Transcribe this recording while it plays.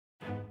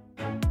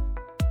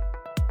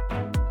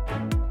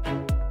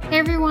Hey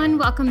everyone,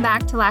 welcome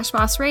back to Lash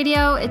Boss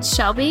Radio. It's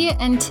Shelby,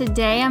 and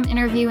today I'm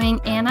interviewing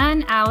Anna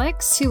and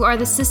Alex, who are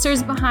the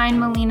sisters behind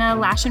Melina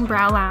Lash and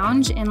Brow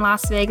Lounge in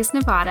Las Vegas,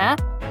 Nevada.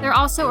 They're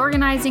also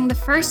organizing the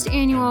first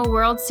annual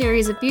World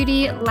Series of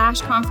Beauty Lash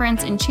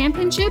Conference and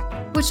Championship,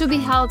 which will be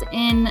held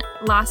in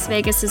Las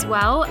Vegas as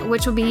well,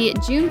 which will be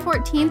June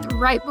 14th,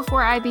 right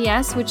before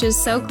IBS, which is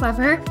so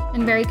clever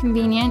and very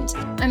convenient.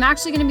 I'm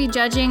actually going to be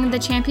judging the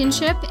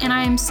championship, and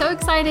I am so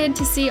excited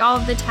to see all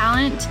of the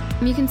talent.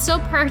 You can still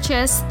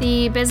purchase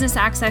the business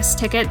access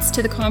tickets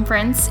to the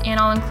conference, and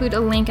I'll include a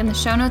link in the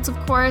show notes, of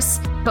course.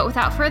 But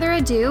without further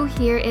ado,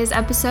 here is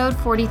episode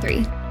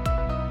 43.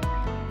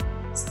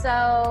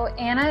 So,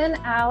 Anna and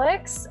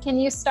Alex, can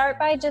you start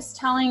by just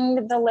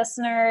telling the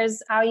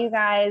listeners how you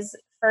guys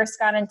first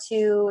got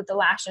into the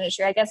lash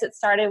industry? I guess it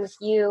started with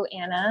you,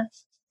 Anna.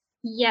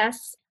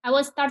 Yes, I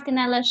was starting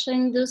in the lash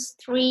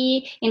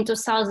industry in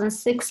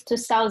 2006,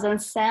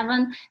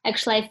 2007.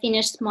 Actually, I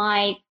finished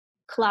my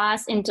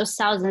class in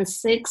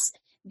 2006.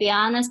 Be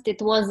honest,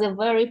 it was a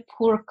very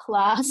poor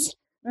class.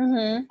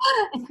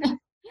 Mm-hmm.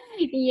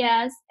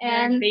 Yes,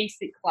 and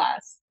basic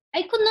class.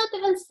 I could not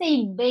even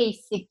say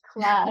basic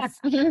class.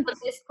 But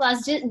this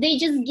class, they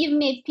just give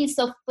me a piece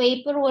of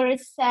paper where it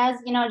says,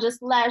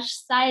 just lash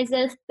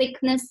sizes,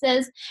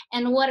 thicknesses,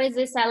 and what is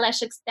this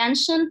eyelash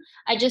extension.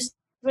 I just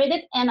read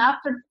it, and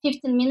after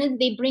 15 minutes,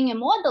 they bring a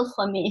model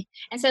for me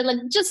and said,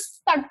 just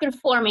start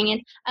performing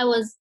it. I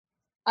was,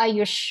 are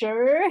you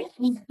sure?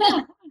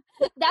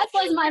 That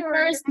was my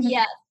first,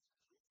 yes.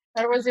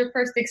 That was your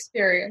first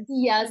experience?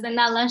 Yes, and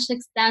eyelash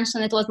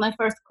extension. It was my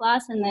first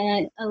class and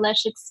a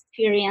lash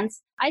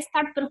experience. I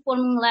started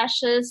performing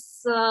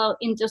lashes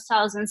in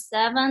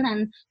 2007,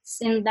 and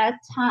since that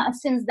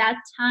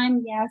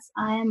time, yes,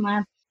 I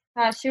am.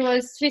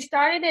 She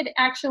started it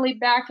actually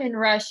back in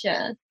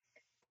Russia,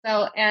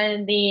 so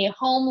and the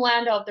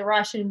homeland of the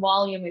Russian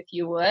volume, if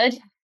you would.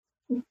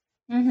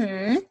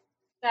 Mm-hmm.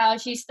 So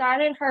she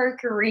started her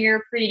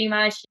career pretty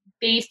much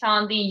based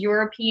on the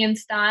European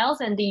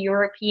styles and the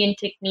European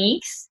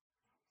techniques.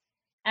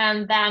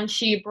 And then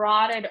she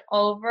brought it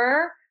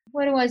over,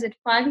 what was it,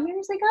 5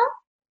 years ago?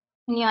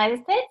 In the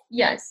United States?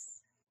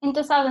 Yes. In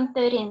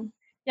 2013.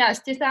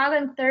 Yes,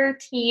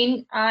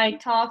 2013, I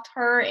talked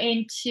her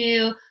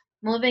into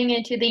moving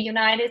into the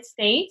United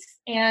States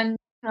and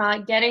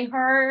getting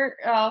her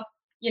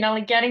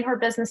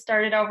business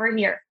started over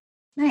here.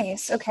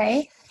 Nice.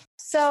 Okay.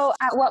 So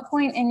at what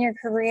point in your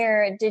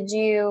career did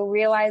you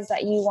realize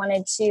that you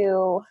wanted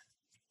to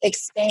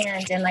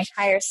expand and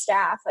hire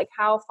staff?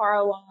 How far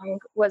along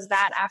was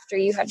that after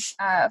you had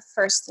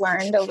first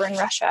learned over in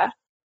Russia?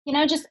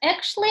 Just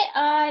actually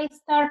I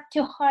started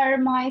to hire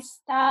my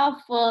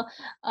staff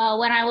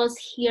when I was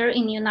here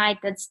in the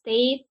United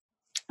States.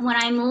 When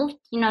I moved,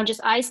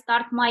 I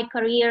start my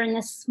career in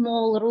a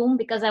small room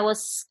because I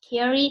was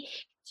scary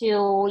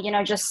to,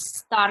 just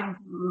start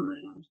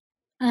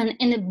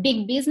in a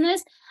big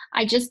business.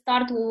 I just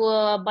started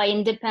by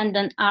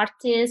independent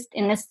artist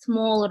in a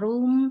small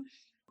room.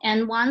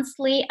 And once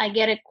I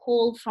get a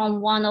call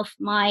from one of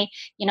my,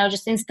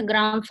 just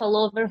Instagram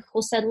follower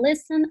who said,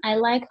 listen, I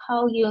like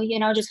how you,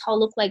 just how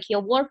look like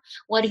your work.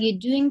 What are you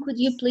doing? Could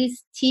you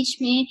please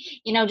teach me,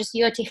 just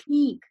your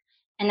technique?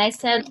 And I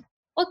said,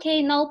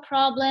 okay, no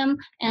problem.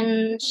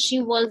 And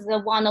she was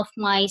one of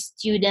my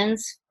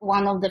students,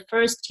 one of the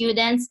first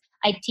students.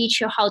 I teach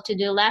her how to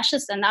do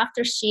lashes. And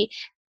after she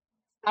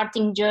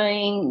starting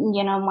joining,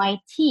 my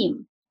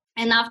team.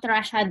 And after I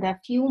had a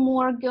few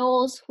more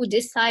girls who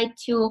decide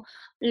to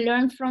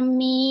learn from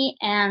me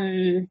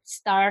and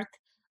start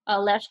a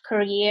lash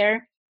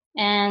career.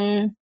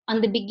 And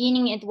on the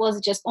beginning, it was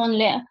just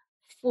only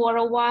 4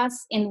 of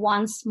us in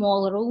one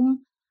small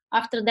room.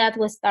 After that,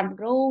 we start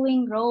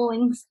growing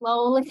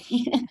slowly.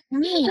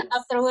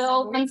 After we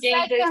opened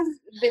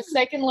the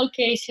second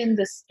location,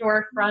 the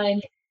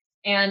storefront.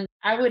 And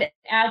I would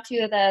add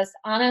to this,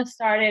 Anna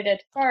started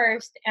at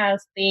first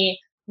as the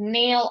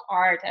nail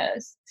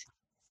artist.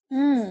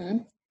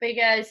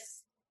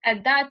 Because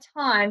at that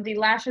time, the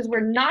lashes were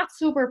not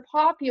super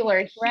popular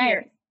here.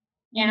 Right.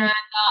 And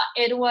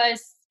it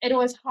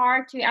was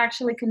hard to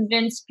actually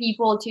convince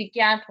people to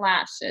get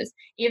lashes,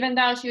 even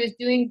though she was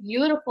doing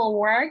beautiful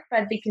work,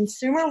 but the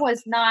consumer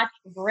was not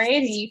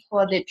ready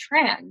for the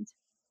trend.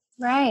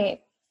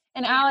 Right.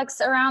 And Alex,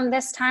 around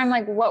this time,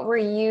 what were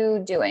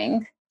you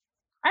doing?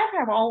 I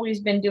have always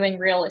been doing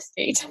real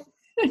estate.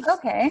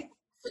 Okay.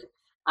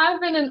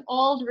 I've been an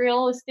old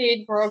real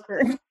estate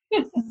broker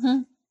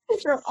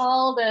for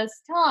all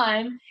this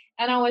time.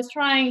 And I was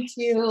trying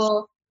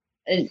to,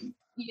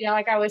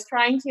 I was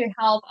trying to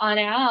help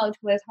Anna out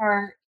with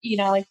her,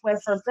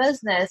 with her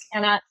business.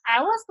 And I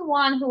was the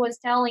one who was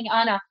telling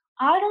Anna,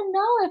 I don't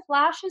know if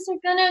lashes are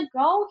going to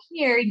go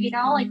here.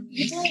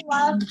 People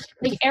love,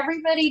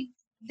 everybody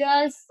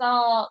does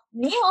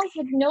nails,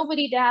 but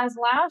nobody does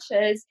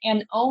lashes.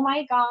 And oh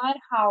my God,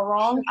 how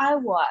wrong I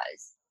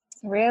was.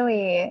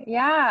 Really?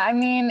 Yeah. I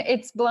mean,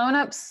 it's blown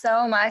up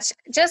so much.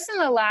 Just in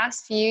the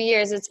last few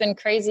years, it's been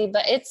crazy,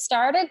 but it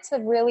started to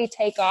really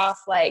take off,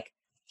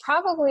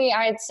 probably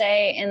I'd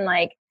say in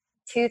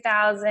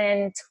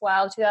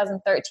 2012,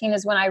 2013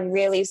 is when I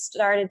really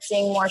started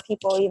seeing more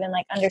people even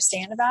like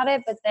understand about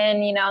it. But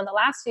then, you know, in the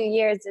last few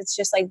years, it's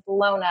just like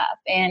blown up.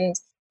 And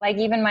like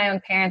even my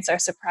own parents are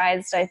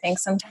surprised, I think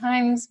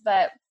sometimes.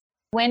 But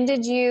when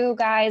did you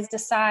guys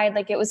decide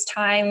like it was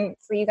time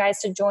for you guys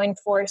to join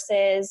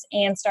forces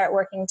and start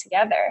working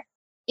together?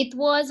 It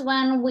was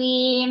when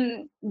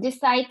we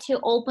decided to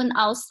open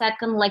our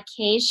second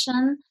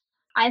location.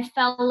 I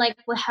felt like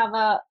we have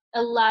a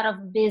lot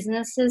of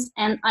businesses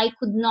and I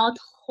could not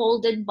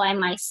hold it by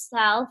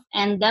myself.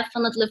 And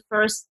definitely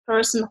first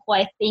person who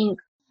I think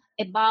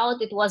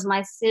about it was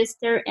my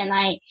sister. And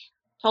I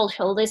told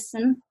her,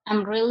 listen, I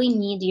really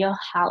need your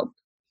help.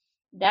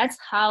 That's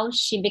how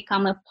she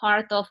became a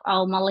part of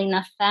our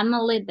Malina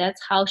family.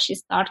 That's how she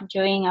started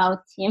joining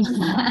our team.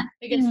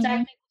 Because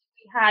technically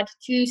we had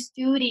 2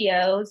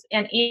 studios,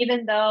 and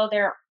even though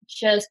they're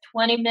just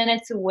 20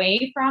 minutes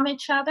away from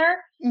each other,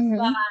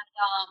 but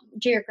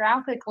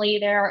geographically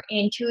they're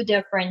in 2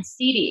 different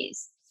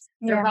cities.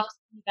 They're both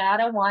in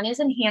Nevada. One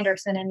is in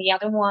Henderson and the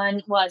other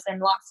one was in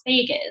Las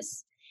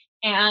Vegas.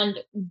 And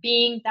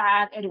being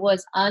that it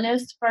was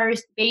Anna's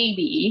first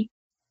baby,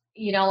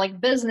 you know,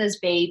 like business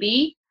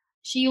baby,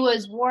 she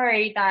was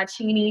worried that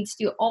she needs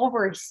to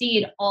oversee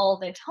it all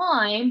the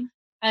time.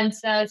 And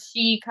so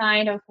she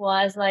kind of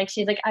was like,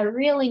 she's like, I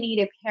really need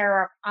a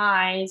pair of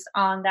eyes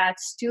on that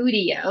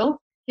studio.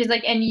 She's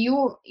like, and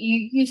you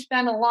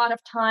spend a lot of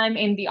time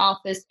in the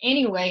office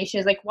anyway.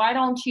 She's like, why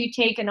don't you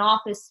take an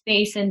office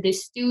space in the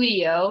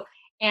studio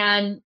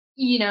and,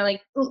 you know,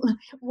 like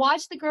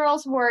watch the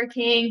girls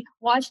working,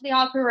 watch the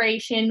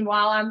operation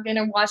while I'm going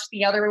to watch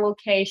the other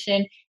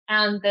location.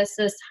 And this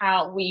is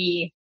how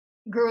we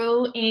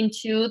grew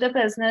into the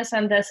business,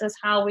 and this is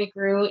how we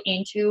grew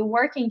into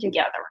working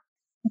together.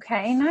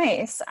 Okay,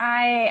 nice.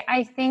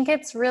 I think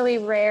it's really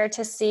rare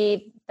to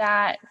see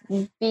that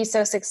be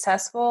so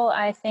successful.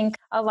 I think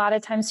a lot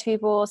of times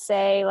people will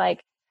say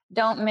like,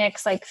 don't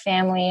mix like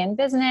family and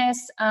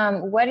business.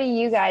 What do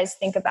you guys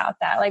think about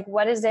that? Like,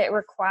 what does it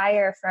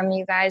require from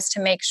you guys to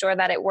make sure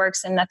that it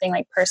works and nothing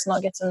like personal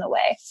gets in the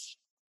way?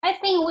 I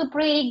think we're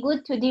pretty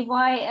good to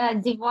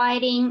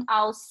dividing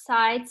our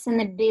sides in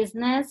the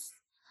business.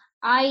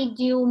 I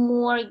do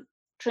more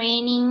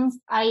trainings.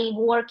 I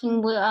work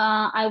with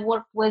our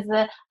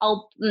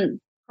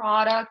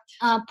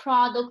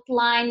product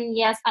line.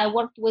 Yes, I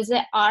worked with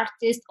the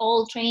artist,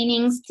 all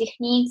trainings,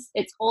 techniques.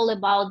 It's all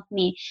about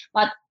me.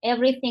 But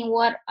everything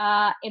what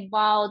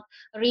about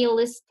real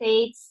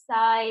estate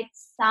side,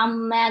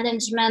 some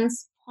management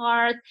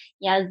part.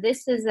 Yeah,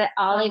 this is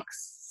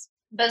Alex.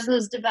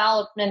 Business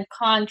development,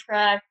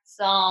 contracts,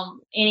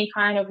 any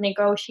kind of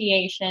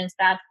negotiations,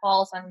 that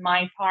falls on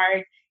my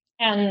part.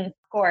 And of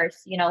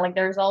course, you know, like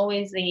there's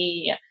always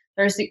a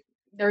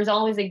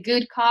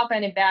good cop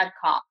and a bad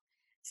cop.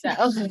 So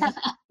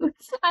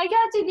I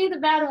got to do the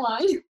bad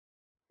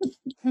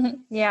one.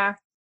 Yeah.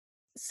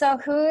 So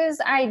whose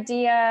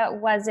idea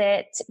was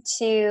it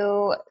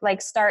to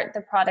like start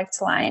the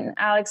product line?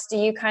 Alex, do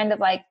you kind of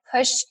like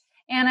push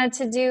Anna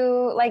to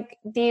do like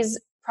these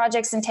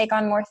projects and take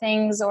on more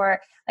things, or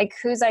like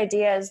whose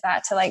idea is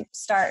that to like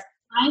start?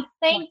 I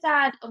think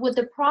that with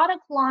the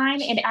product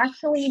line, it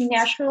actually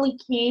naturally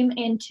came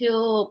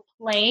into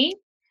play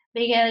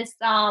because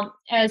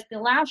as the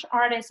lash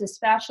artists,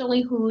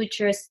 especially who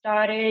just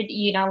started,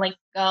 you know, like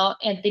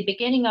at the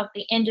beginning of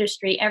the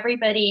industry,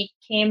 everybody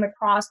came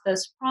across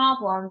this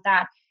problem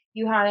that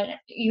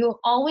you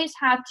always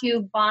had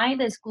to buy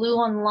this glue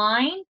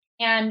online,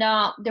 and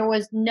there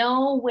was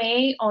no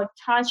way or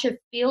touch or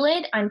feel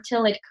it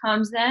until it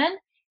comes in.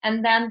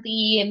 And then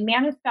the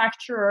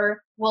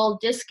manufacturer will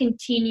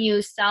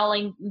discontinue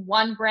selling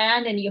one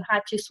brand and you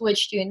had to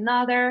switch to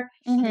another.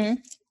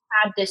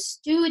 At the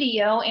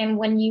studio, and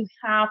when you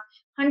have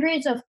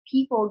hundreds of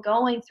people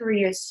going through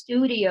your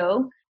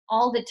studio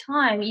all the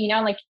time, you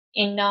know, like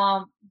in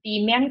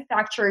the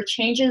manufacturer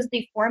changes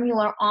the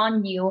formula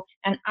on you,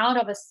 and out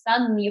of a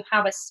sudden you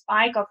have a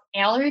spike of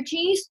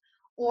allergies,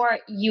 or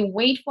you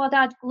wait for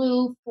that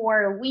glue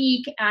for a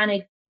week and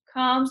it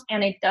comes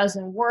and it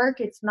doesn't work,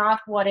 it's not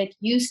what it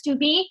used to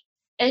be.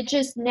 It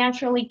just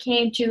naturally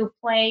came to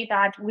play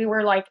that we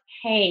were like,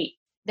 hey,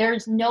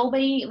 there's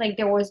nobody, like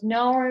there was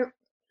no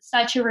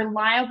such a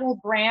reliable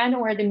brand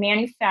or the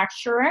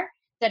manufacturer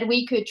that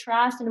we could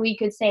trust, and we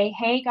could say,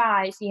 hey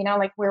guys, you know,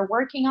 like we're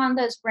working on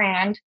this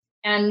brand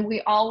and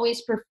we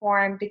always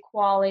perform the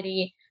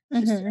quality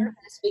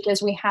service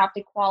because we have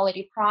the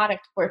quality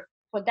product. For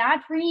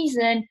that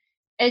reason,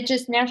 it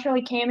just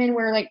naturally came in.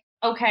 We're like,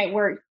 okay,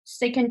 we're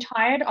sick and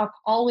tired of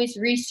always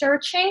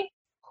researching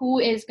who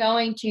is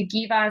going to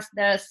give us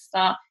this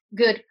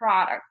good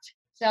product.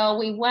 So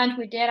we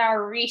did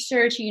our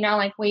research, you know,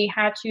 like we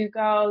had to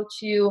go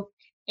to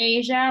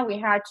Asia, we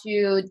had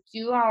to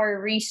do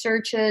our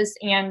researches,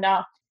 and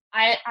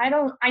I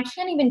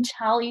can't even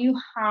tell you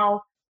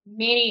how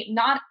many,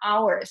 not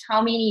hours,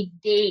 how many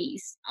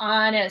days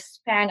on a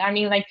span. I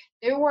mean, like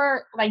there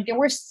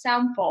were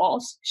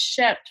samples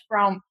shipped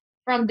from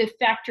from the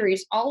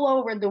factories all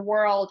over the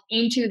world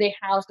into the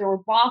house. There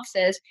were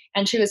boxes,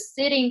 and she was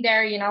sitting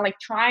there, like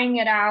trying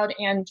it out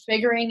and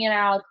figuring it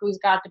out, who's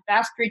got the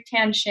best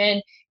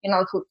retention,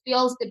 who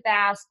feels the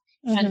best,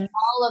 and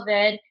all of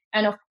it.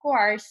 And of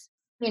course,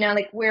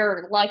 like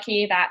we're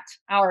lucky that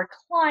our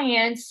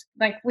clients,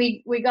 like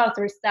we go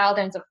through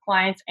thousands of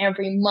clients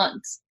every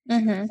month.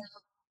 So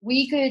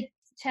we could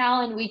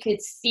tell and we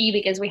could see,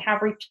 because we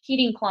have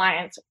repeating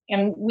clients,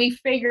 and we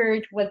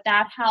figured with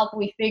that help,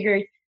 we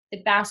figured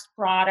the best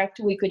product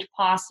we could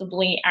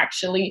possibly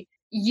actually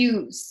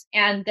use.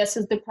 And this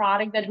is the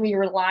product that we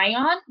rely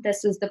on.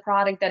 This is the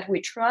product that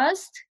we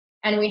trust.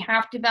 And we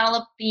have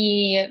developed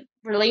the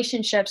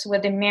relationships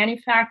with the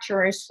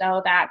manufacturers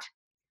so that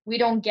we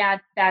don't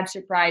get bad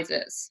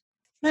surprises.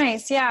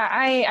 Nice. Yeah.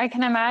 I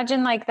can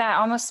imagine like that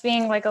almost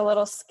being like a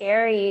little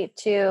scary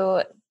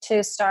to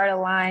start a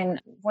line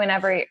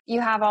whenever you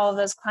have all of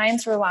those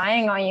clients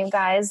relying on you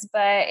guys,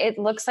 but it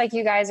looks like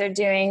you guys are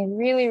doing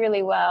really,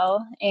 really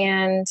well.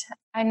 And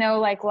I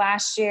know like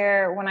last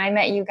year when I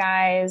met you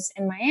guys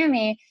in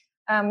Miami,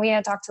 we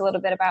had talked a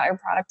little bit about your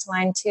product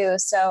line too.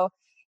 So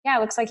yeah, it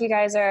looks like you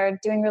guys are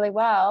doing really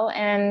well.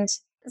 And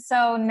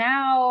so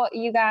now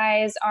you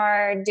guys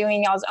are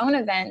doing y'all's own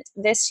event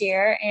this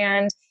year,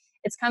 and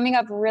it's coming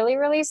up really,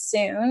 really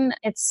soon.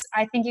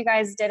 I think you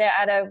guys did it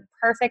at a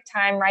perfect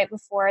time right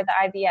before the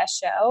IBS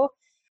show.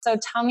 So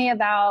tell me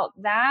about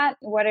that.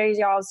 What are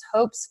y'all's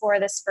hopes for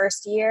this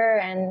first year,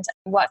 and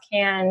what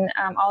can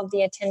all of the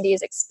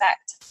attendees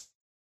expect?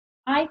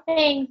 I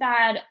think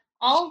that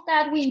all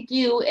that we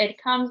do,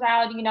 it comes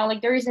out,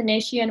 like there is an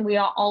issue and we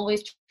are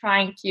always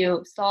trying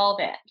to solve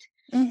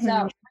it.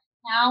 So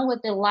now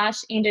with the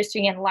lash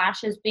industry and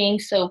lashes being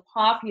so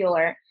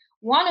popular,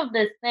 one of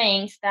the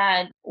things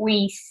that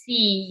we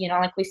see,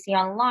 like we see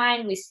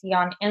online, we see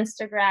on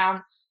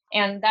Instagram,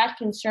 and that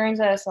concerns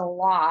us a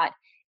lot,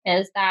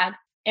 is that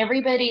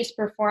everybody's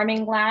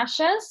performing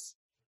lashes.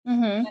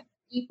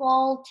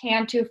 People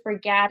tend to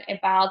forget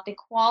about the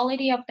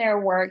quality of their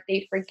work.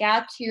 They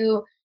forget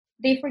to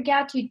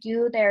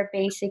do their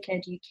basic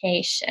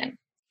education.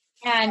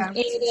 And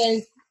it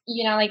is,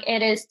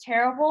 it is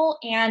terrible,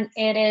 and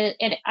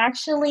it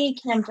actually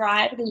can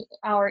drive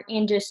our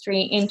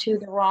industry into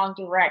the wrong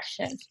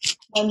direction.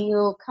 When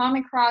you come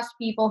across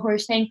people who are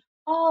saying,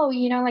 oh,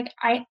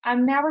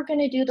 I'm never going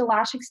to do the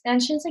lash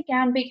extensions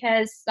again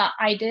because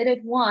I did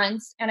it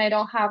once and I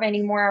don't have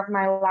any more of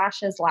my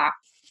lashes left.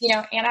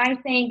 And I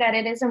think that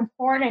it is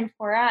important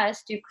for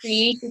us to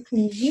create the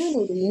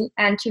community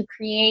and to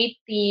create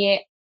the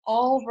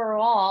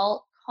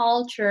overall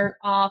culture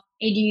of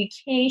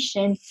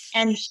education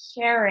and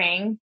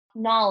sharing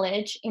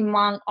knowledge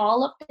among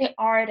all of the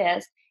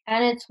artists.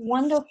 And it's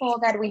wonderful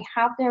that we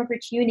have the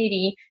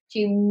opportunity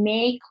to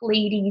make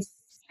ladies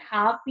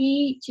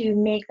happy, to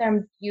make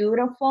them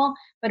beautiful.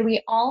 But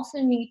we also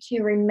need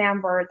to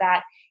remember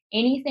that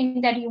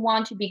anything that you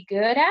want to be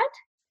good at,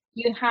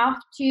 you have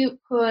to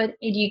put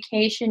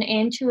education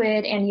into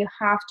it, and you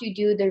have to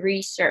do the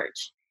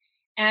research.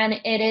 And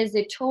it is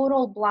a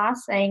total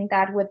blessing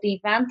that with the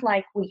event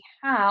like we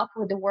have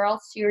with the World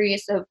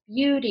Series of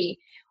Beauty,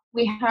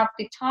 we have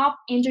the top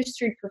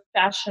industry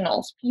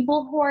professionals,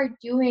 people who are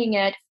doing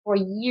it for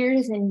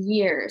years and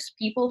years,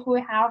 people who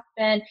have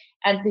been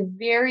at the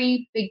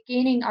very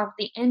beginning of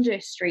the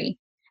industry,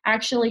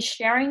 actually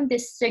sharing the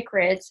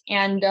secrets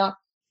and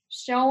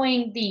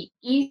showing the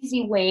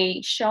easy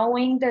way,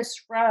 showing this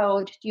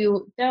road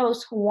to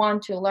those who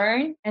want to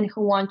learn and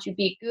who want to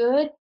be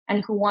good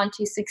and who want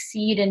to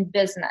succeed in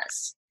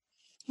business.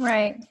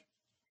 Right.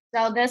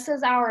 So this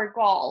is our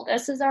goal.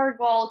 This is our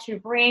goal, to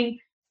bring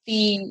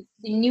the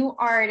new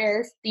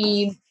artists,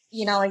 the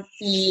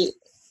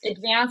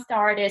advanced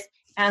artists,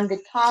 and the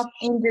top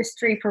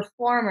industry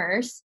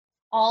performers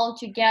all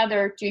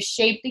together to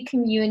shape the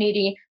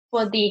community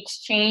for the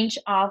exchange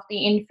of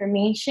the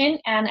information,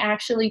 and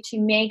actually to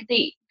make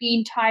the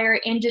entire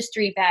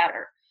industry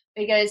better,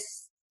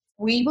 because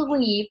we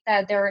believe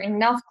that there are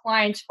enough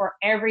clients for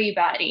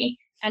everybody,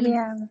 and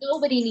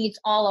nobody needs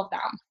all of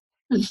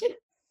them.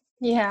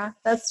 Yeah,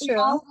 that's true.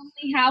 We all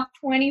only have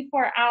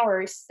 24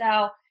 hours.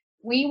 So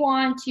we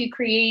want to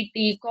create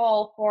the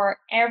goal for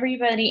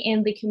everybody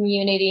in the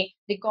community,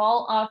 the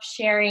goal of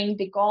sharing,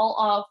 the goal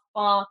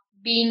of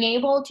being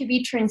able to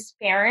be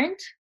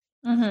transparent,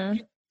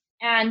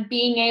 and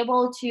being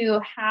able to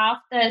have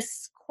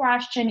this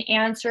question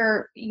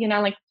answer,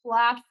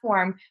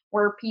 platform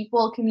where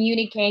people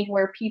communicate,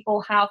 where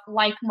people have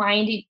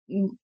like-minded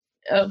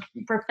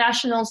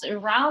professionals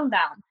around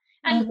them.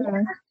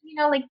 And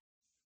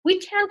we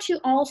tend to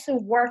also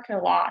work a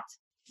lot.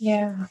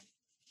 Yeah.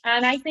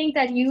 And I think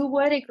that you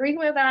would agree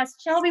with us.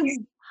 Shelby,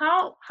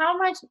 how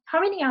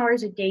many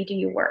hours a day do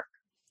you work?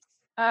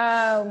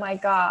 Oh my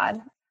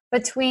God.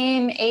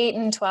 Between 8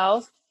 and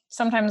 12,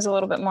 sometimes a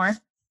little bit more.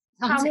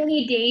 How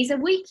many days a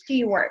week do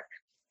you work?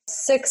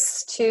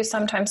 6 to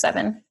sometimes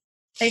 7.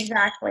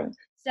 Exactly.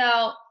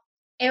 So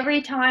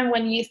every time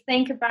when you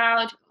think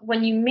about,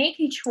 when you make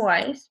a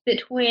choice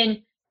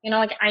between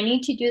like I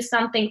need to do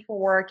something for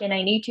work and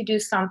I need to do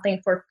something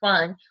for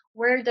fun.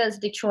 Where does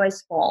the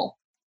choice fall?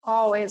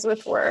 Always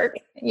with work.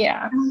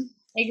 Yeah.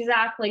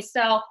 Exactly.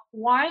 So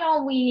why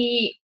don't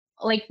we,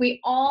 we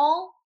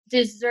all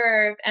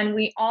deserve and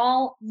we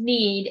all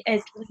need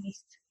at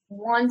least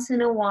once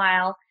in a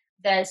while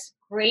this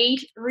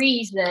great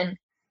reason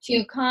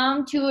to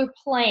come to a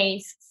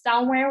place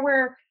somewhere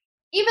where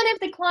even if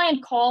the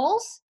client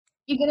calls,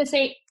 you're going to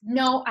say,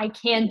 no, I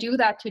can't do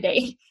that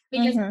today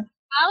because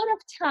out of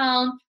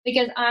town,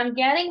 because I'm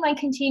getting my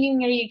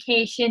continuing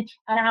education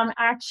and I'm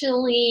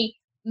actually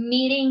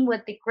meeting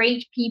with the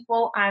great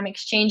people. I'm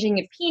exchanging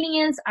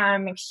opinions.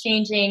 I'm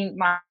exchanging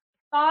my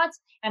thoughts,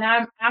 and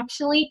I'm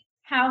actually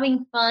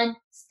having fun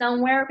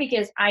somewhere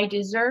because I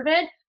deserve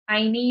it.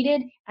 I need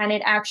it, and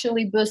it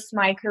actually boosts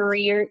my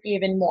career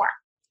even more.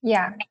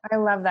 Yeah, I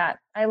love that.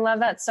 I love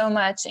that so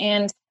much.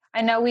 And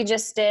I know we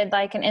just did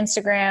like an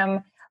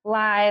Instagram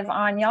live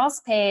on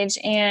y'all's page.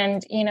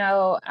 And,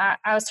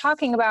 I was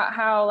talking about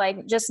how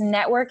like just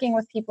networking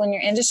with people in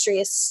your industry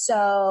is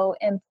so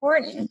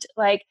important.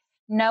 Like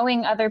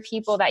knowing other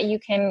people that you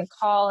can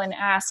call and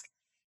ask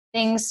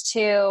things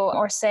to,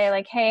 or say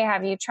like, hey,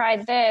 have you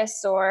tried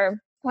this? Or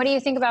what do you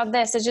think about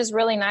this? It's just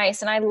really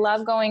nice. And I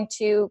love going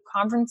to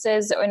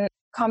conferences and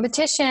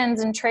competitions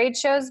and trade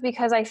shows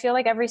because I feel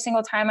like every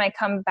single time I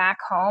come back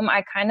home,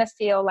 I kind of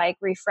feel like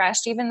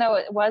refreshed, even though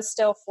it was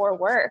still for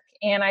work,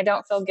 and I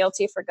don't feel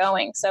guilty for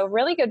going. So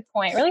really good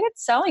point, really good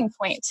selling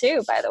point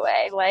too, by the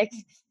way. Like,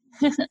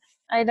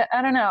 I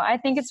don't know. I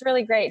think it's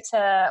really great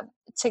to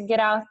get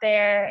out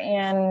there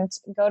and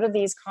go to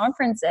these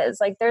conferences.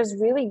 Like there's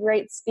really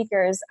great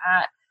speakers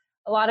at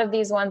a lot of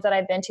these ones that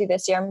I've been to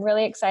this year. I'm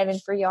really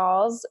excited for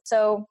y'all's.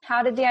 So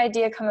how did the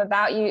idea come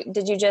about?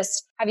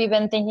 Have you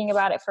been thinking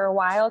about it for a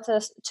while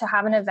to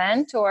have an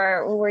event,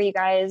 or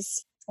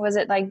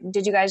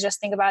did you guys just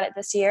think about it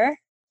this year?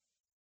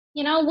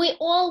 We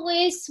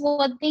always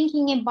were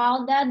thinking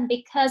about that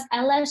because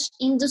eyelash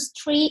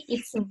industry,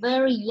 it's a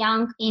very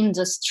young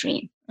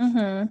industry.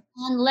 And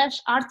lash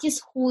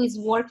artists who is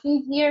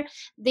working here,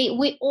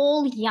 we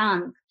all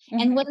young.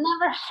 And we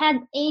never had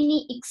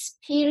any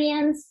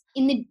experience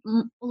a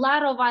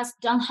lot of us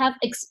don't have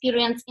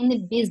experience in the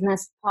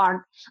business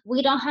part.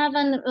 We don't have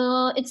an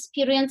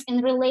experience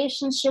in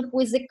relationship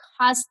with the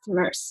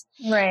customers.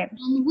 Right.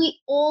 And we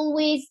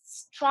always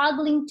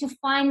struggling to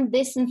find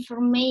this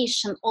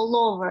information all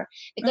over.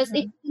 Because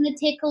if you're going to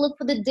take a look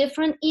for the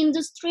different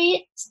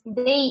industries,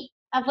 they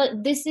have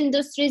this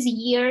industry is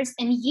years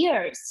and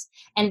years,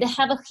 and they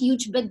have a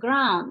huge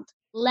background.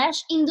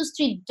 Lash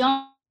industry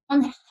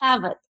don't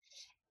have it.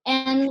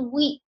 And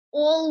we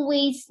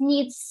always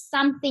need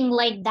something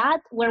like that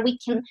where we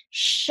can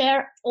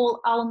share all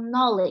our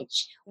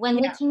knowledge, when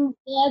we can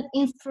get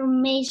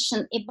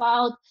information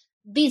about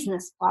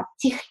business part,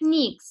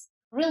 techniques,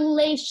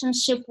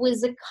 relationship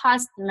with the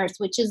customers,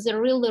 which is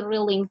really,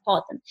 really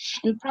important.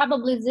 And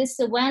probably this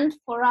event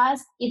for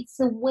us, it's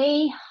a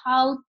way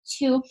how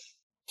to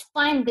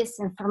find this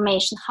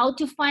information, how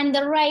to find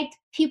the right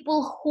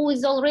people who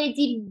is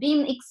already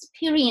been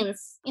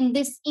experienced in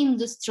this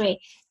industry.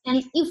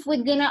 And if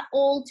we're gonna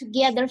all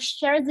together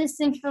share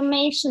this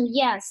information,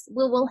 yes,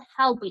 we will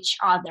help each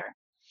other.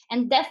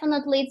 And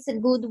definitely it's a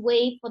good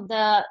way for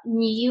the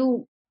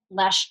new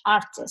lash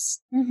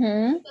artists.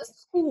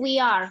 Because who we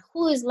are,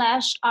 who is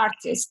lash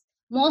artist?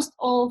 Most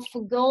of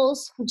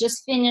girls who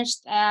just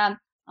finished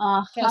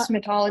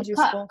cosmetology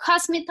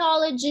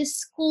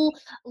school.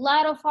 A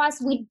lot of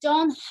us, we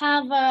don't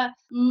have a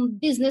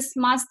business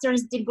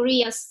master's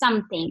degree or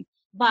something,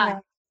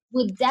 but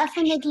we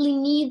definitely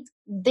need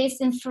this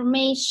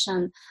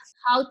information,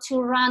 how to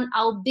run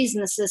our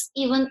businesses,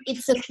 even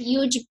it's a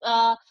huge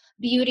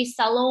beauty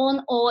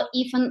salon, or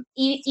even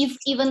if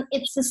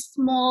it's a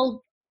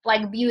small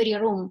like beauty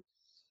room.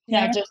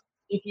 Just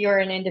if you're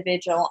an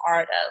individual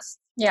artist.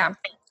 Yeah,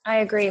 I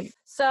agree.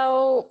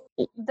 So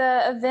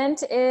the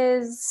event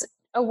is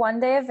a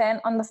one-day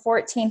event on the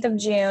 14th of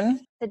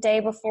June, the day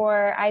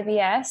before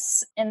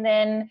IBS. And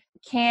then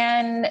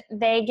can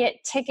they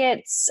get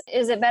tickets?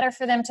 Is it better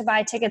for them to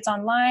buy tickets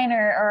online,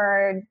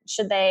 or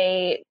should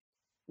they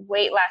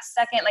wait last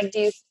second? Like,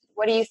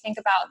 what do you think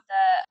about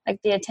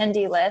the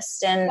attendee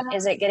list, and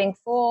is it getting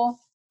full?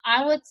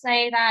 I would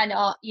say that,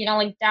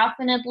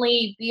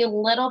 definitely be a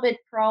little bit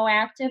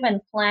proactive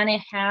and plan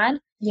ahead.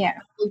 Yeah.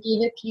 I'll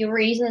give a few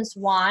reasons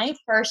why.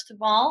 First of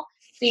all,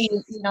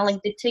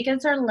 the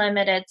tickets are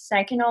limited.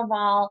 Second of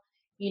all,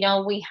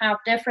 we have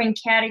different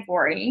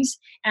categories,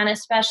 and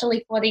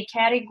especially for the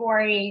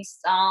categories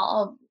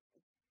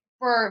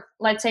for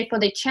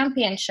the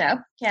championship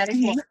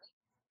category,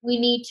 we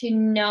need to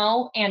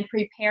know and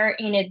prepare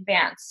in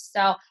advance.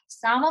 So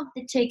some of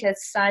the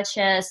tickets, such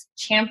as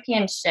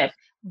championship,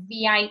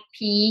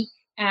 VIP,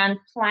 and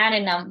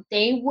platinum,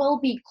 they will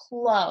be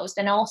closed,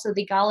 and also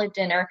the gala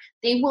dinner,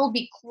 they will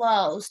be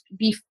closed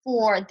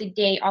before the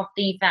day of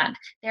the event.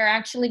 They're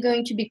actually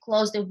going to be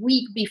closed a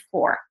week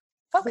before.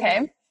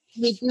 Okay.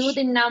 We do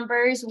the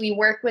numbers, we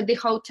work with the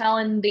hotel,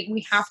 and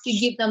we have to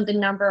give them the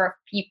number of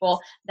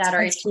people that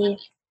are attending.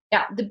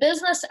 Yeah, the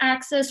business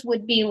access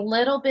would be a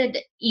little bit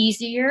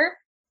easier,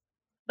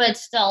 but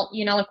still,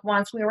 like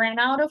once we ran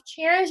out of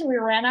chairs,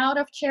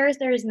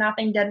 there is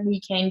nothing that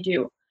we can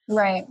do.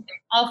 Right.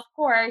 Of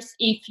course,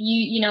 if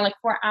like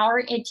for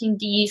our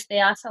attendees, the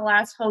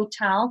SLS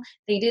hotel,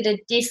 they did a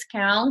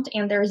discount,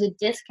 and there's a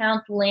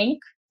discount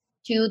link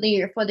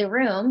for the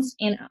rooms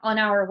on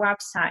our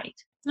website.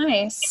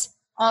 Nice.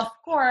 Of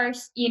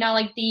course,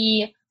 like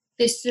the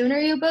sooner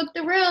you book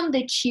the room,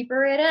 the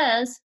cheaper it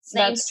is.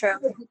 That's true.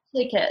 With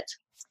the ticket.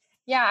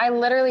 Yeah, I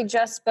literally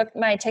just booked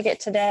my ticket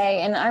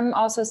today, and I'm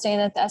also staying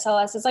at the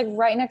SLS. It's like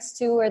right next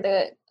to where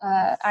the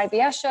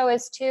IBS show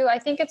is too. I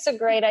think it's a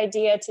great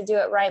idea to do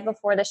it right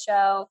before the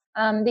show,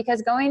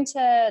 because going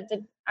to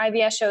the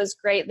IBS show is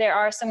great. There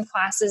are some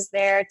classes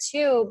there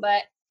too,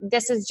 but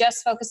this is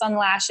just focused on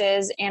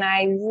lashes, and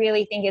I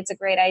really think it's a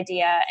great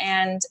idea.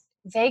 And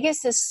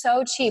Vegas is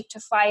so cheap to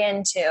fly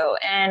into,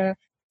 and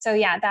so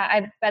yeah,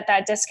 I bet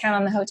that discount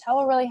on the hotel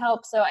will really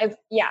help. So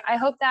I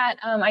hope that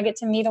I get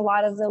to meet a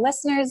lot of the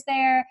listeners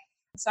there.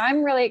 So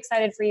I'm really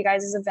excited for you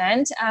guys'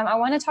 event. I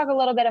want to talk a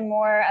little bit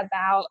more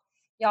about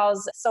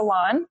y'all's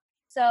salon.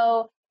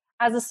 So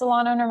as a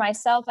salon owner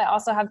myself, I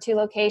also have 2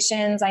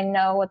 locations. I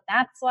know what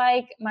that's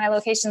like. My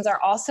locations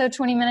are also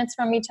 20 minutes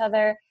from each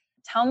other.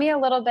 Tell me a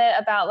little bit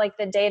about like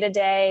the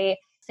day-to-day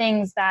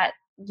things that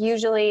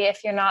usually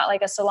if you're not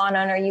like a salon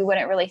owner, you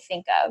wouldn't really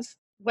think of.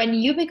 When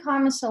you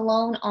become a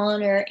salon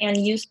owner and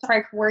you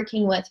start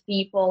working with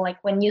people,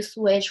 like when you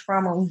switch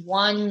from a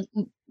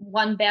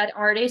one bad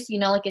artist,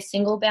 like a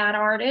single bad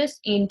artist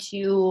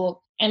into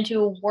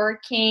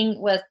working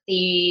with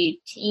the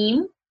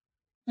team,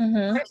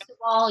 first of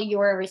all,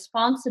 your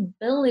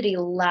responsibility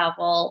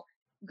level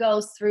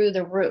goes through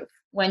the roof.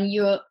 When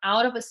you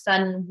out of a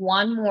sudden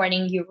one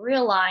morning you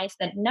realize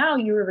that now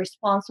you're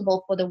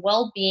responsible for the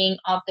well-being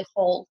of the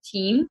whole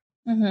team.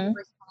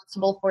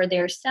 Responsible for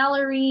their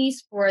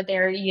salaries, for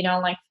their,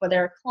 for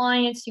their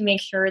clients, to make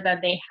sure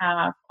that they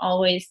have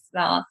always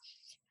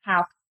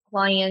have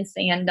clients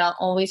and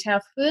always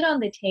have food on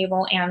the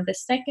table. And the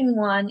second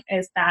one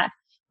is that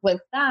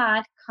with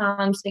that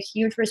comes the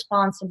huge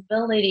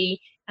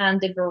responsibility and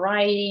the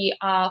variety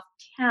of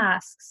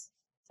tasks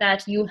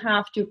that you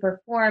have to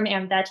perform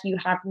and that you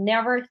have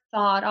never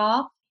thought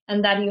of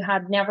and that you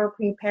have never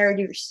prepared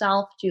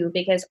yourself to,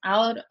 because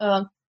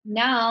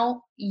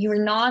now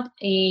you're not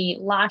a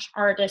lash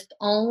artist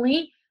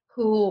only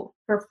who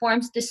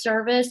performs the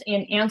service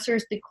and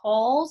answers the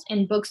calls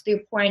and books the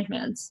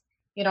appointments,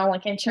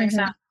 and checks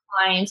out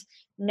clients.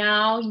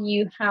 Now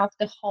you have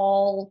the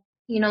whole,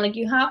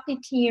 you have the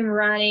team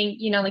running,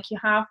 you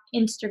have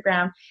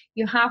Instagram,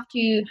 you have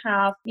to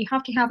have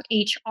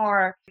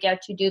HR,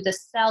 get to do the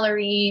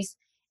salaries,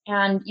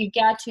 and you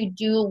get to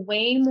do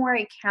way more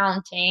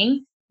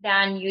accounting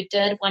than you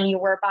did when you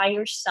were by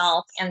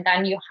yourself. And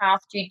then you have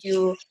to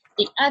do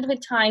the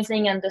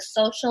advertising and the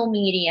social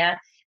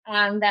media.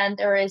 And then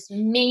there is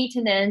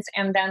maintenance,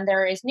 and then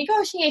there is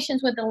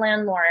negotiations with the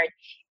landlord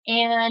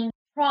and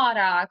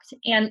product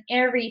and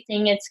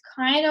everything. It's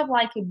kind of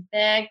like a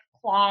big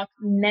clock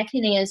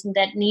mechanism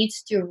that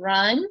needs to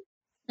run.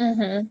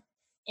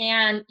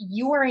 And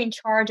you are in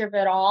charge of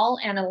it all.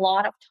 And a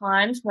lot of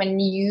times when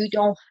you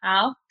don't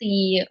have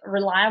the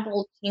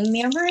reliable team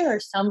member or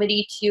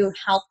somebody to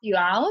help you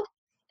out,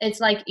 it's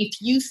like if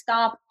you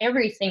stop,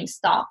 everything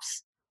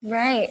stops.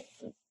 Right.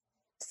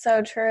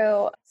 So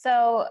true.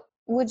 So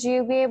would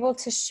you be able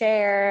to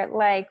share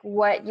like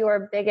what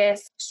your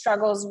biggest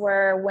struggles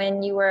were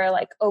when you were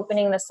like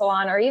opening the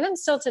salon, or even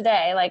still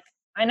today? Like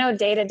I know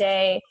day to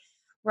day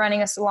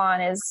running a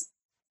salon is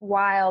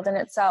wild in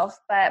itself,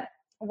 but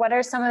what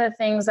are some of the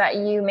things that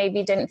you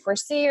maybe didn't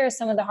foresee, or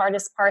some of the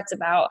hardest parts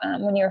about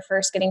when you were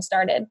first getting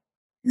started?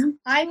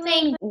 I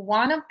think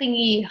one of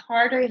the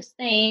hardest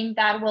things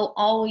that will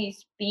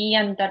always be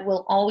and that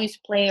will always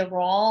play a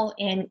role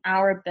in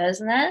our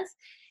business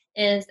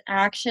is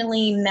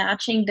actually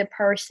matching the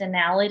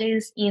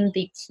personalities in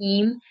the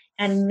team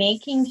and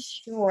making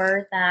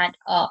sure that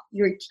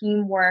your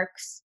team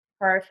works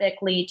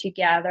perfectly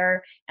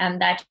together and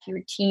that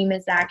your team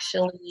is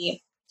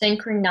actually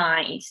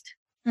synchronized.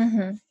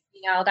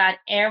 That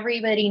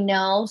everybody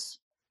knows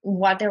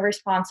what their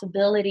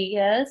responsibility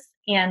is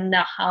and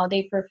how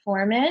they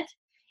perform it.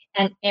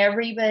 And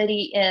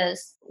everybody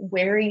is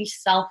very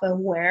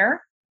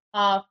self-aware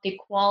of the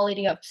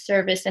quality of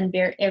service, and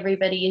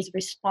everybody is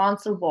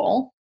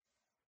responsible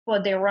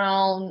for their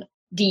own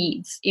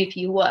deeds, if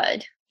you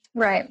would.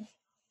 Right.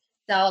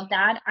 So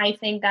that, I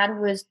think that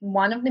was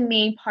one of the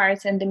main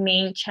parts and the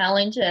main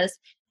challenges.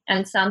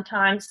 And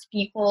sometimes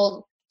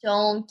people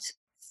don't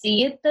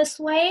see it this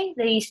way.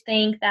 They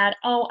think that,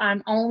 oh,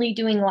 I'm only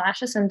doing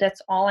lashes and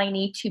that's all I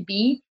need to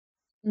be.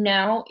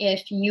 No,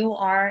 if you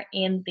are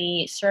in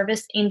the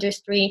service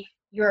industry,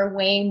 you're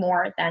way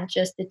more than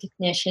just the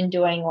technician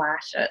doing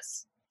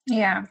lashes.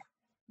 Yeah.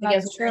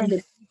 Because we're in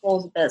the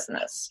people's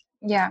business.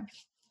 Yeah.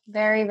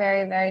 Very,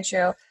 very, very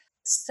true.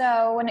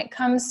 So when it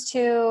comes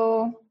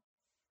to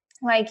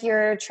like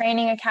your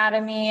training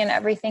academy and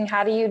everything,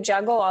 how do you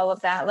juggle all of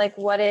that? Like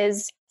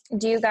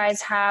do you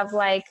guys have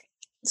like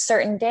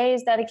certain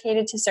days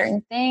dedicated to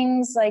certain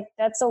things. Like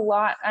that's a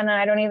lot. And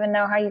I don't even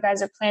know how you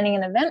guys are planning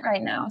an event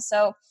right now.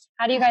 So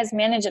how do you guys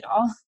manage it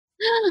all?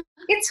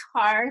 It's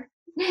hard.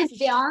 To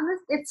be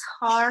honest, it's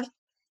hard.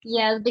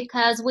 Yes,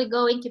 because we're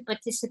going to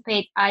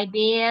participate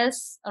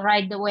IBS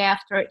right away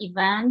after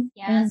event.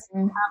 Yes,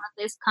 we have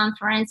this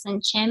conference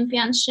and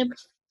championship.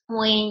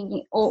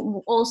 We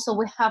also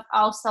we have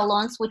our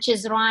salons, which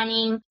is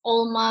running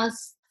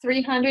almost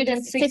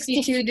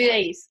 362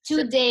 days.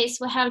 2 days.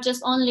 We have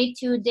just only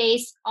 2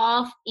 days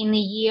off in a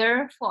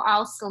year for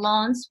our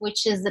salons,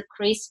 which is the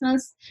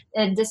Christmas,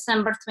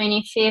 December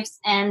 25th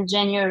and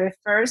January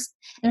 1st.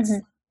 Mm-hmm.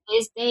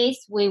 These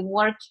days we're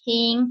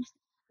working.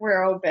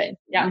 We're open.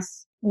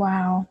 Yes.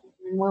 Wow.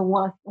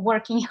 We're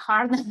working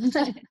hard.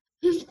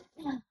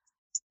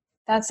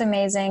 That's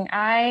amazing.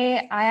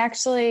 I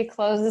actually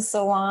close the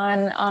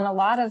salon on a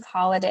lot of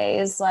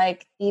holidays,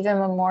 like even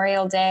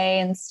Memorial Day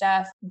and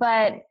stuff.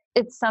 But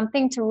it's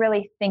something to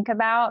really think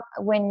about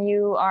when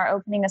you are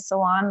opening a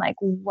salon, like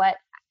what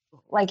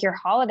like your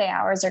holiday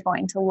hours are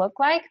going to look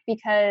like,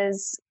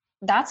 because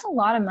that's a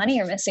lot of money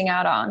you're missing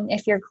out on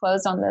if you're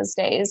closed on those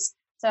days.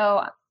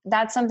 So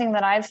that's something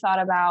that I've thought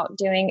about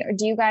doing.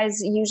 Do you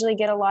guys usually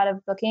get a lot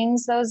of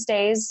bookings those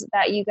days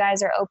that you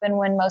guys are open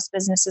when most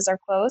businesses are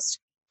closed?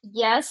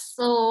 Yes.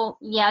 So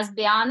yes,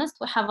 be honest,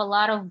 we have a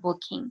lot of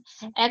booking.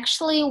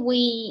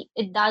 Actually,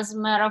 it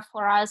doesn't matter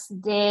for us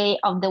day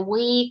of the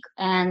week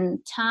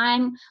and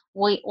time.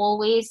 We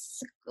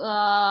always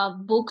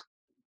book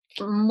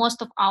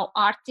most of our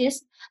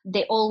artists.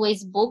 They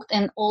always booked,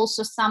 and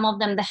also some of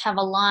them they have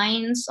a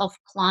lines of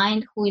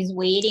client who is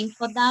waiting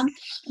for them.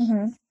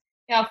 Mm-hmm.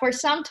 Yeah, for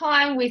some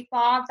time we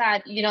thought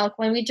that,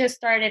 when we just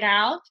started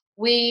out,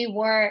 we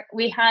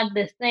had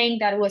this thing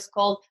that was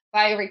called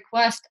by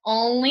request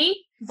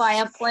only. By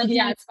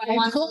appointment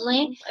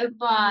only.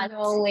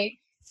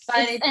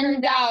 But it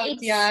turned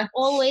out,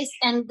 always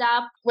end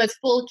up with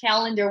full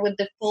calendar, with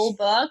the full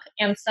book.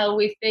 And so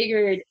we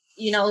figured,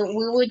 we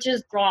would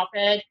just drop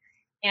it.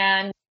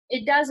 And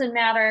it doesn't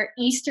matter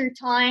Easter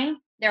time.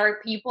 There are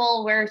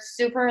people, we're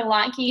super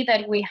lucky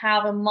that we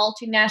have a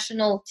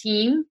multinational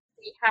team.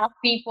 We have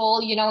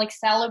people,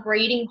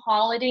 celebrating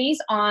holidays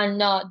on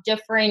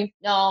different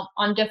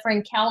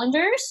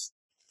calendars.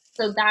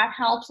 So that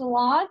helps a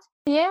lot.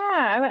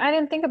 Yeah, I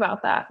didn't think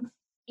about that.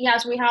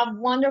 Yes, we have a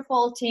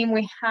wonderful team.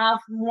 We have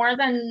more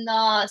than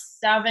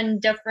 7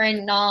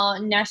 different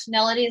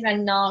nationalities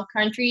and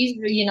countries,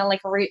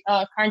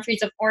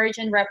 countries of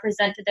origin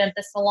represented at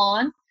the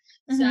salon.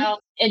 Mm-hmm. So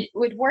it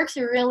works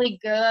really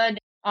good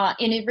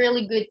in a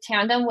really good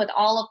tandem with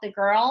all of the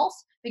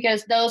girls,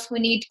 because those who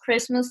need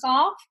Christmas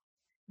off,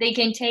 they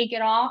can take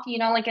it off,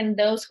 and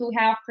those who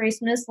have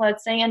Christmas,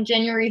 let's say on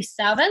January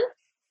 7th,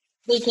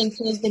 they can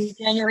take the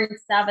January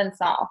 7th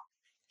off.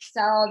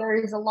 So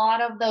there's a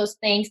lot of those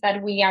things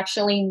that we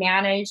actually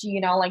manage,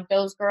 like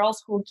those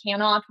girls who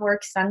cannot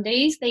work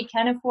Sundays, they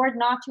can afford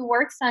not to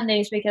work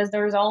Sundays, because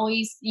there's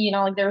always,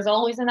 there's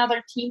always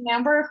another team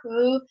member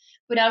who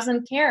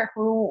doesn't care,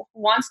 who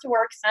wants to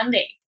work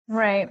Sunday.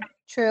 Right.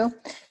 True.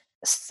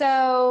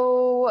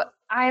 So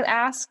I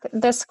ask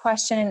this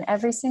question in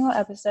every single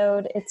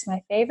episode. It's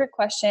my favorite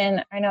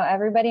question. I know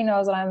everybody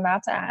knows what I'm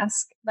about to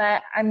ask,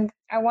 but I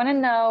want to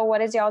know,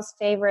 what is y'all's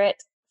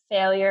favorite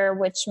failure,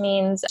 which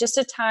means just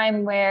a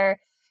time where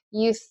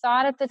you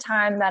thought at the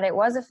time that it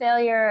was a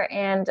failure,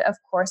 and of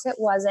course it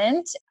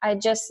wasn't. I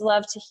just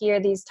love to hear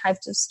these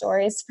types of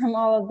stories from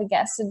all of the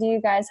guests. So do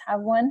you guys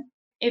have one?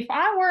 If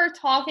I were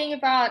talking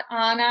about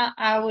Anna,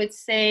 I would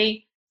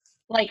say,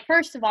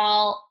 first of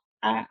all,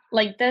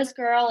 this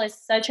girl is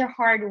such a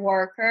hard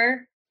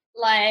worker.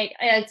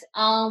 It's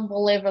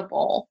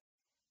unbelievable,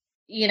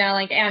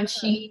 and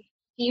she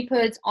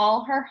puts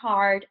all her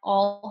heart,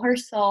 all her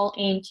soul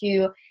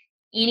into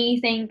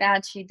anything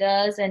that she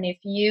does. And if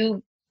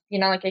you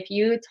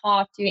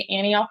talk to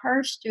any of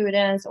her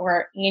students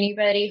or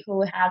anybody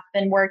who has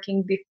been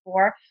working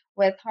before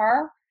with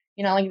her,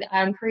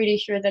 I'm pretty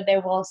sure that they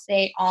will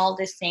say all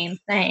the same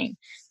thing.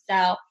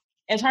 So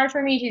it's hard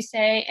for me to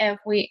say if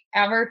we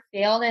ever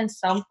failed in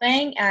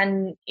something.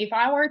 And if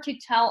I were to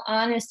tell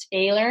honest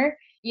failure,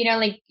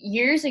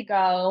 years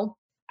ago,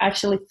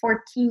 actually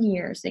 14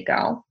 years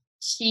ago,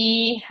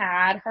 she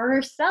had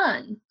her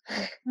son.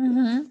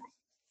 Mm-hmm.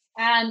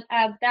 And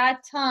at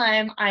that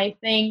time, I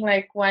think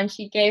when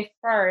she gave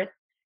birth,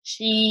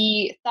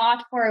 she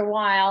thought for a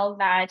while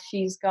that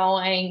she's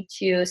going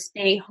to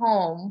stay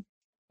home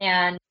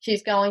and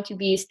she's going to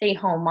be a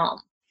stay-home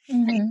mom.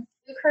 Mm-hmm.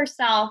 Took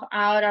herself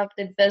out of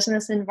the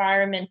business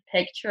environment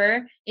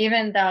picture,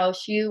 even though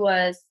she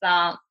was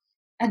at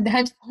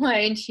that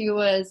point she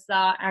was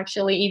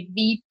actually a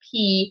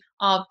VP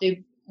of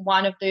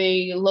one of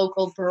the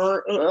local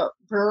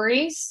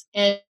breweries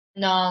in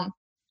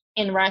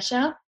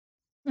Russia.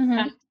 Mm-hmm.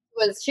 And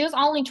she was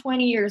only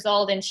 20 years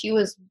old, and she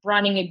was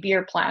running a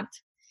beer plant.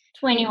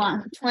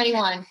 21.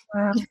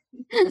 Wow.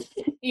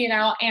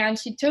 And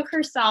she took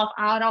herself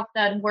out of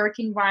that work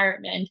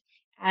environment.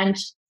 And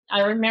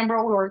I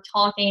remember we were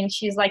talking, and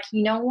she's like,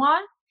 you know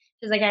what?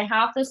 She's like, I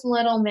have this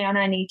little man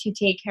I need to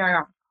take care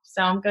of.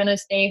 So I'm going to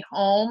stay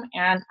home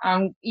and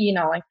I'm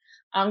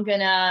going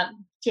to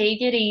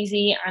take it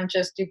easy and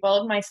just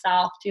devote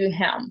myself to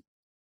him.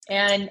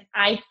 And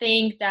I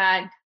think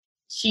that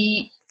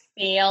she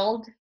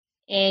failed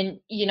in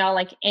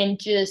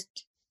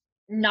just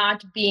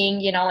not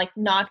being,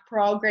 not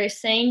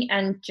progressing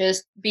and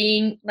just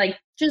being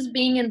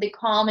in the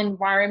calm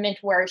environment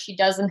where she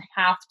doesn't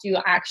have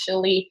to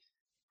actually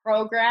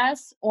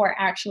progress or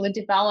actually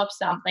develop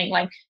something.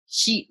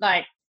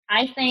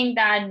 I think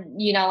that,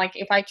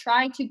 if I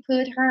try to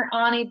put her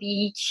on a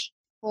beach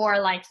for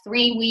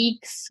 3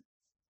 weeks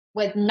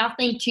with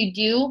nothing to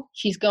do,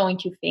 she's going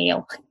to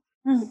fail.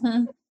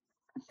 Mm-hmm.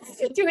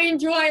 To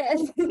enjoy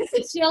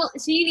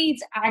it. She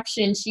needs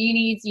action. She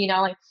needs,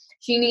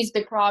 she needs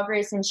the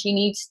progress, and she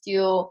needs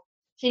to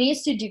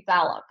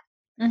develop.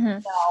 Mm-hmm.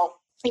 So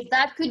if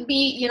that could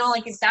be,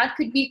 if that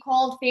could be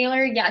called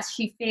failure, yes,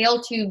 she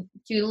failed to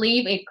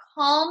live a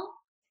calm,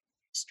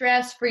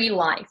 stress-free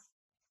life.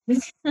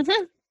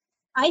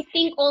 I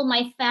think all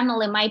my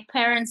family, my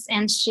parents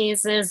and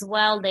she's as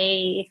well,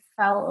 they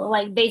felt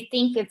like they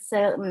think it's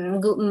a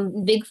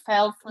big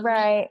fail for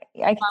right.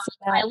 me. I can see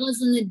that. I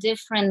was in a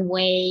different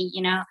way,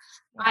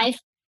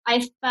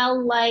 I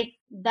felt like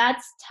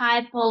that's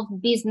type of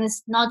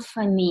business not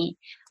for me.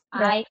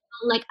 Right. I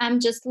felt like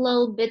I'm just a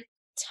little bit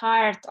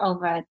tired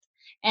of it.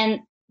 And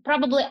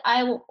probably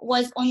I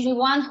was only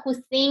one who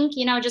think,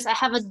 just I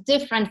have a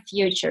different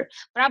future.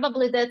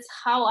 Probably that's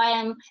how I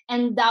am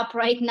end up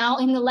right now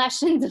in the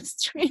lash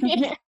industry.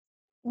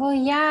 Well,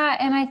 yeah.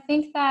 And I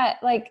think that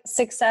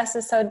success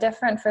is so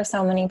different for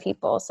so many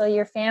people. So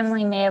your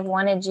family may have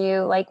wanted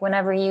you,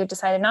 whenever you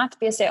decided not to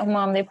be a stay-at-home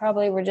mom, they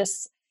probably were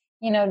just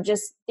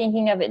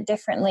thinking of it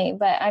differently.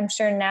 But I'm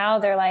sure now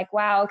they're like,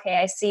 wow, okay,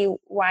 I see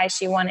why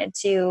she wanted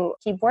to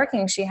keep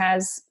working. She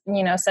has,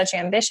 such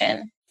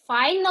ambition.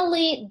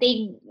 Finally,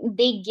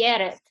 they get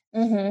it.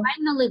 Mm-hmm.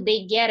 Finally,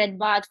 they get it.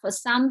 But for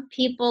some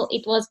people,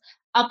 it was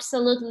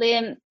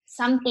absolutely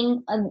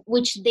something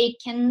which they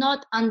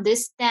cannot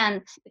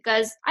understand,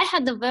 because I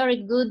had a very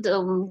good,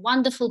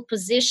 wonderful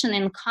position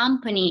in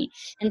company,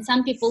 and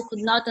some people could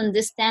not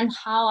understand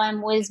how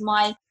I'm with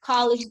my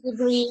college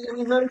degree,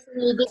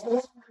 university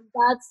degree,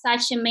 got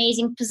such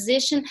amazing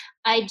position.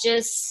 I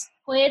just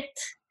quit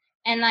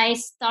and I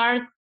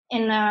start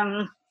in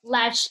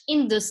lash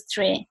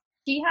industry.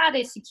 She had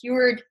a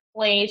secured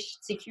place,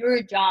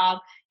 secured job,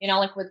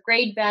 with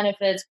great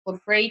benefits, with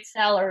great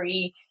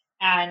salary,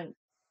 and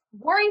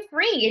worry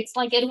free. It's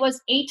it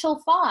was 8 till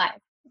 5.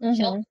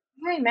 Mm-hmm. Do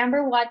you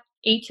remember what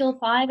 8 till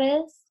 5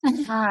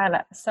 is?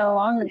 God, so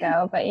long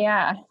ago, but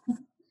yeah.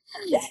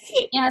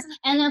 Yes,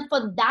 and then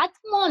for that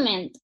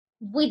moment,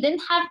 we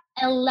didn't have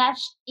a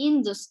lash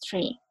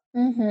industry.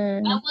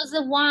 Mm-hmm. I was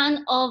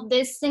one of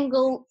the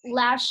single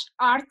lash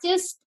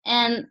artists,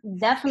 and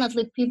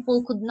definitely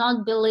people could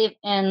not believe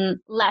in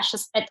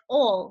lashes at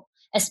all,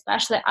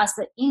 especially as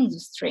an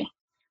industry.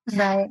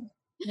 Right.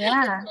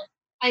 Yeah.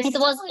 It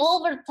was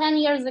over 10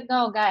 years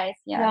ago, guys.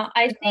 Yeah,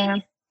 I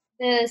think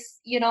this,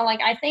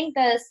 I think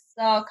this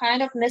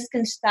kind of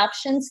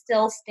misconception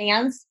still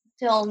stands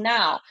till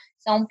now.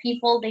 Some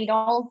people, they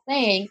don't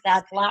think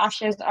that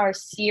lashes are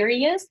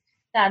serious,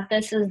 that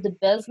this is the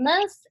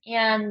business,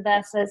 and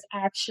this is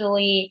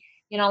actually,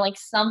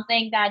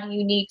 something that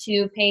you need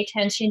to pay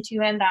attention to,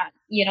 and that,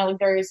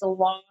 there is a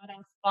lot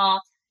of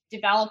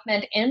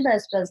development in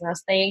this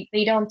business. They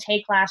don't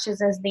take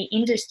lashes as the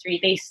industry.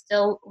 They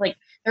still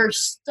there's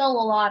still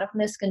a lot of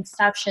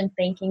misconception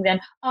thinking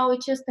that, oh,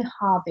 it's just a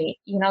hobby.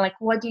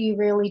 What do you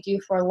really do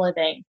for a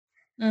living?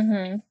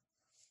 Mm-hmm.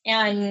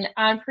 And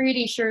I'm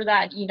pretty sure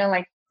that,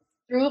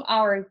 through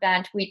our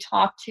event, we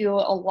talked to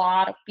a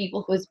lot of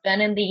people who's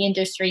been in the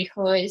industry,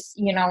 who is,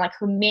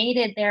 who made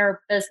it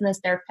their business,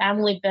 their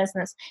family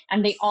business.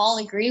 And they all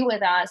agree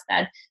with us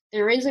that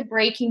there is a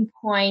breaking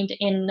point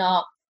in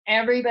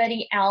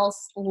everybody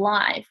else's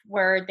life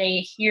where they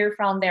hear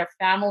from their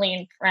family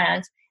and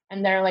friends,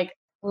 and they're like,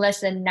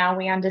 listen, now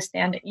we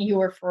understand that you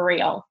are for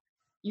real.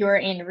 You're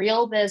in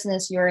real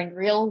business, you're in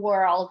real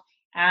world,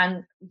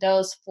 and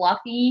those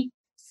fluffy,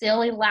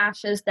 silly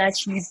lashes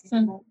that you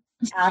do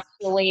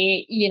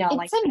actually,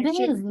 it's a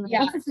business.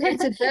 Yeah,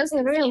 it's a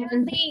business. Really.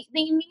 They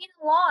mean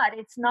a lot.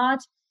 It's not,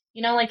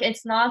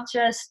 it's not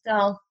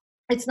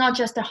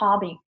just a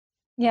hobby.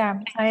 Yeah,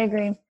 I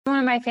agree. One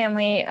of my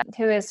family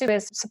who is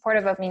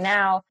supportive of me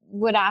now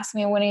would ask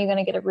me, when are you going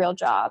to get a real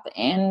job?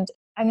 And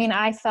I mean,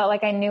 I felt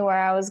like I knew where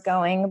I was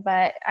going,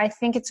 but I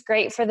think it's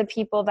great for the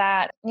people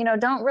that,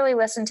 don't really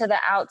listen to the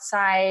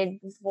outside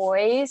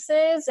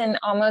voices and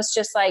almost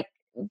just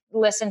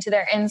listen to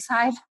their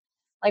inside,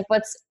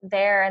 what's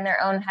there in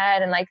their own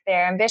head, and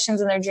their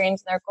ambitions and their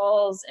dreams and their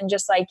goals, and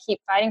just keep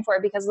fighting for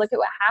it, because look at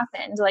what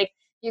happened.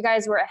 You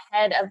guys were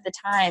ahead of the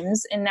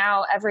times, and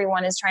now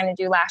everyone is trying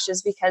to do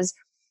lashes because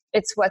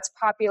it's what's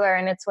popular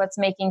and it's what's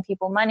making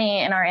people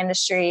money in our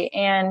industry.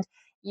 And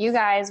you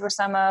guys were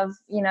some of,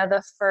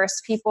 the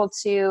first people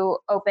to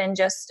open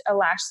just a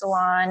lash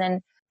salon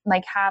and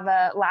have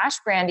a lash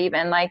brand,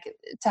 even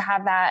to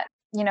have that,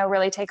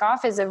 really take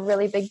off is a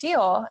really big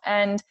deal.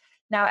 And,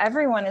 now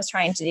everyone is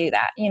trying to do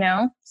that,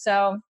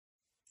 So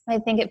I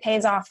think it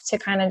pays off to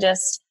kind of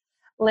just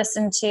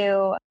listen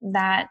to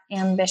that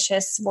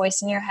ambitious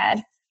voice in your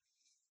head.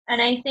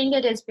 And I think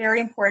it is very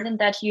important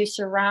that you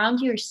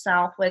surround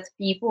yourself with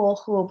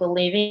people who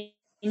believe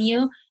in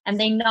you, and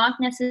they don't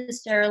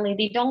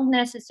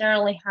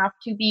necessarily have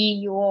to be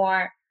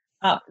your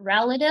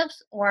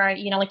relatives or,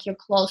 like your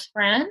close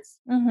friends.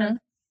 Mm-hmm.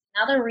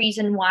 Another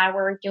reason why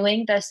we're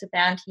doing this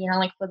event,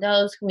 like for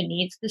those who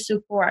needs the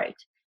support,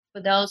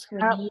 for those who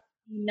need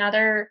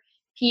another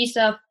piece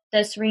of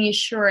this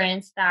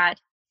reassurance that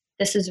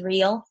this is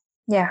real.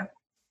 Yeah.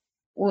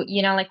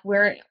 Like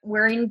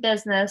we're in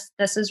business.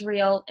 This is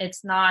real.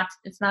 It's not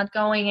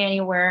going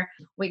anywhere.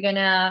 We're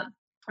gonna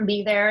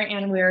be there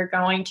and we're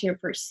going to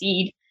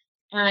proceed.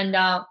 And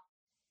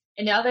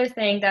another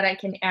thing that I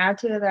can add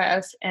to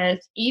this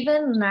is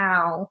even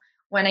now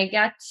when I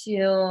get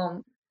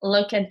to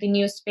look at the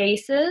new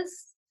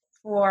spaces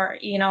for,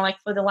 like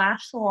for the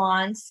lash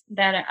salons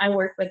that I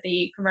work with,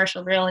 the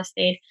commercial real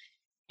estate,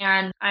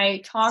 and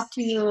I talk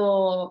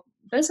to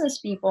business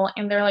people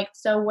and they're like,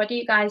 so what do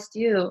you guys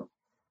do?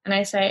 And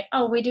I say,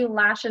 oh, we do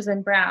lashes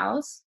and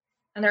brows.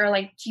 And they're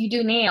like, do you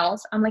do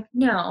nails? I'm like,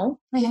 no,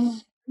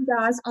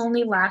 does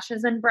only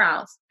lashes and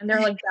brows. And they're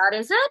like, that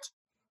is it?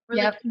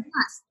 We're like,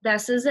 yes,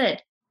 this is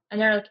it. And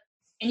they're like,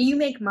 and you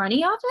make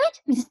money off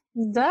it?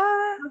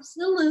 Duh.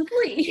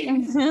 Absolutely.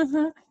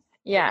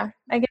 Yeah,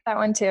 I get that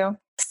one too.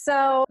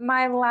 So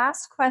my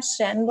last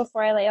question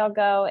before I let y'all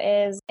go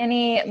is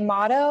any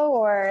motto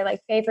or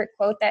like favorite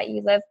quote that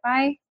you live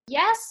by?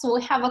 Yes,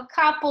 we have a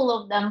couple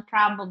of them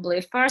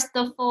probably. First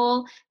of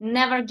all,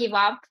 never give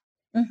up.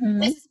 Mm-hmm.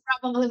 This is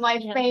probably my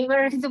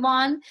favorite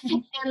one.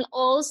 And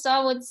also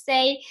I would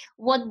say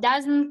what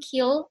doesn't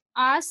kill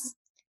us,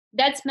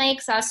 that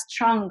makes us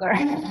stronger.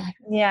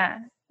 Yeah.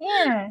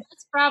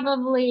 It's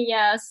probably,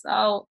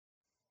 so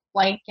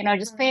like,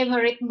 just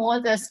favorite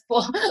mottos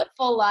for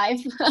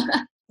life.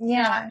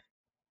 Yeah.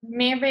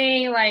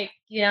 Maybe like,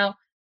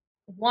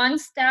 one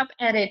step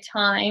at a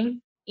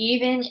time,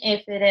 even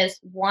if it is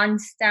one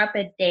step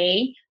a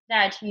day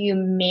that you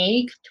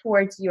make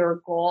towards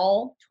your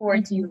goal,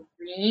 towards your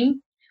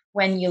dream.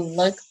 When you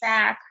look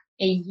back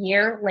a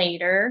year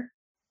later,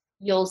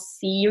 you'll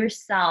see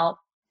yourself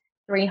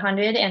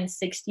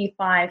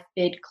 365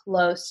 feet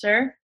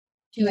closer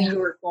to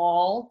your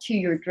goal, to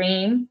your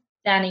dream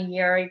than a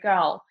year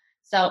ago.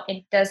 So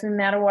it doesn't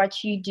matter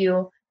what you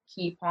do,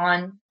 keep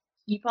on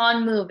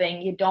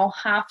moving. You don't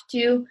have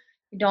to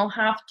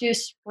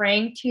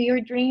spring to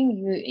your dream.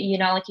 You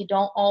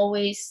don't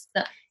always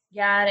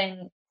get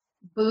a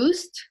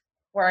boost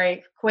or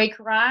a quick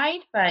ride,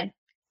 but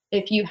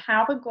if you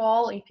have a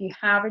goal, if you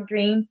have a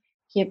dream,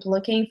 keep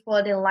looking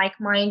for the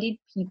like-minded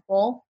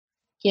people,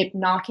 keep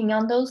knocking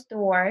on those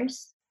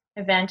doors.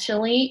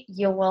 Eventually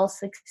you will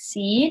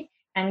succeed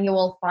and you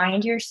will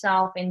find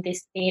yourself in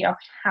this state of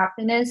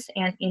happiness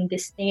and in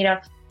this state of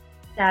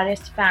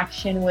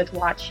satisfaction with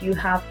what you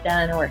have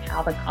done or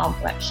have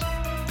accomplished.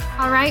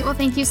 All right. Well,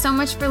 thank you so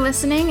much for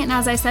listening. And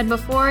as I said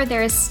before,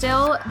 there is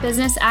still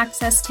business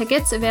access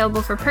tickets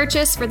available for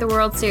purchase for the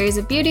World Series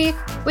of Beauty,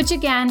 which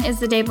again is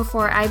the day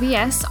before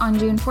IBS on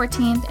June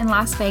 14th in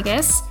Las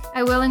Vegas.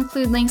 I will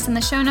include links in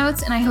the show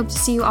notes, and I hope to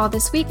see you all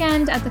this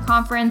weekend at the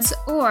conference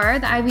or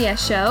the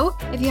IBS show.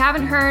 If you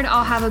haven't heard,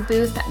 I'll have a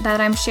booth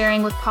that I'm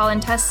sharing with Paul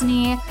and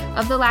Testany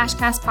of the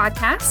Lashcast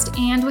podcast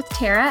and with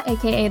Tara,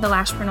 aka the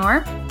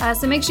Lashpreneur.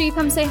 So make sure you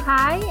come say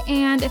hi,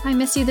 and if I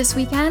miss you this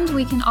weekend,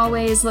 we can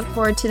always look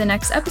forward to the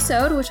next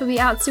episode, which will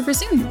be out super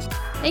soon.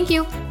 Thank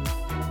you.